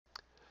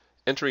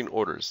Entering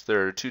orders.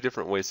 There are two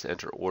different ways to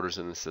enter orders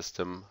in the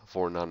system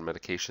for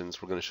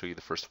non-medications. We're going to show you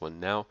the first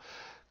one now.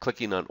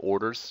 Clicking on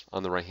orders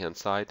on the right hand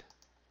side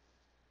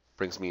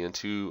brings me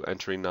into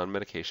entering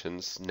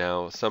non-medications.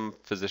 Now, some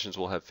physicians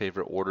will have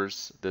favorite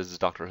orders. This is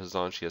Dr.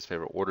 Hazan. She has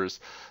favorite orders.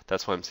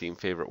 That's why I'm seeing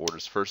favorite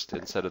orders first.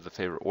 Instead of the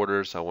favorite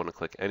orders, I want to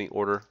click any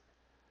order,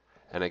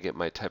 and I get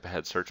my type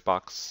ahead search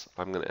box.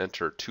 I'm going to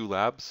enter two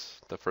labs.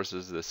 The first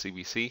is the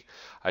CBC.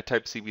 I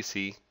type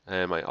CBC,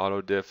 and my auto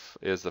diff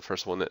is the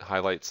first one that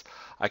highlights.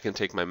 I can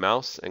take my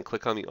mouse and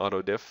click on the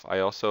auto diff. I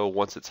also,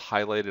 once it's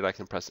highlighted, I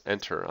can press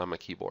enter on my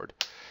keyboard.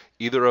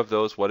 Either of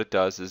those, what it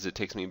does is it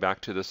takes me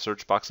back to the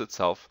search box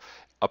itself.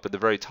 Up at the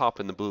very top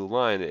in the blue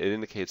line, it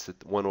indicates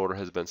that one order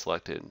has been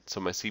selected.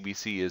 So my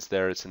CBC is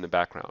there, it's in the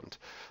background.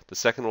 The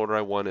second order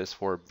I want is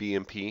for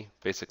BMP,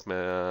 Basic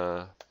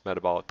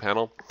Metabolic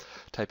Panel.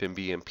 Type in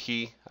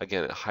BMP.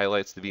 Again, it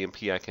highlights the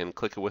BMP. I can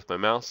click it with my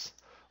mouse,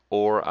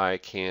 or I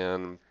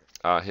can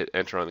hit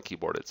enter on the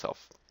keyboard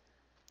itself.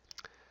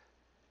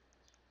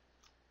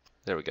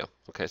 There we go.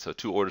 Okay, so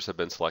two orders have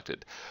been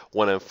selected.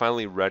 When I'm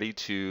finally ready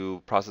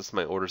to process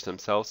my orders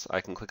themselves,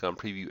 I can click on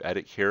Preview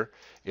Edit here.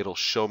 It'll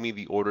show me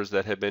the orders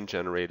that have been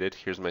generated.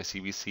 Here's my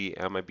CBC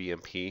and my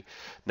BMP.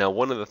 Now,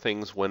 one of the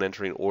things when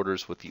entering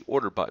orders with the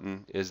order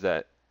button is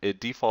that it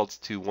defaults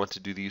to want to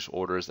do these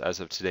orders as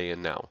of today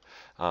and now.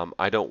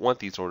 I don't want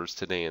these orders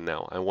today and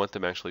now. I want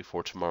them actually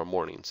for tomorrow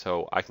morning.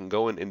 So I can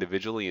go in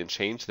individually and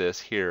change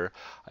this here.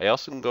 I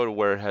also can go to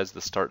where it has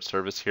the start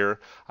service here.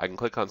 I can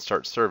click on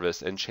start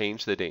service and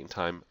change the date and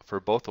time for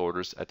both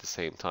orders at the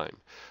same time.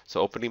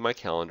 So opening my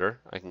calendar,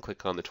 I can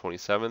click on the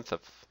 27th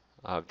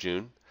of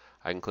June.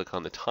 I can click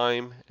on the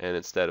time, and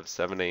instead of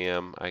 7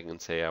 a.m., I can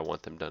say I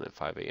want them done at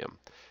 5 a.m.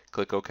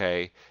 Click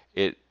OK.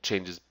 It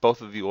changes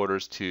both of the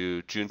orders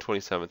to June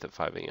 27th at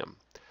 5 a.m.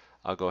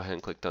 I'll go ahead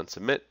and click Done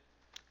Submit,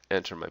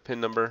 enter my PIN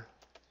number,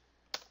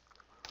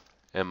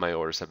 and my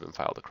orders have been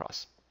filed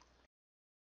across.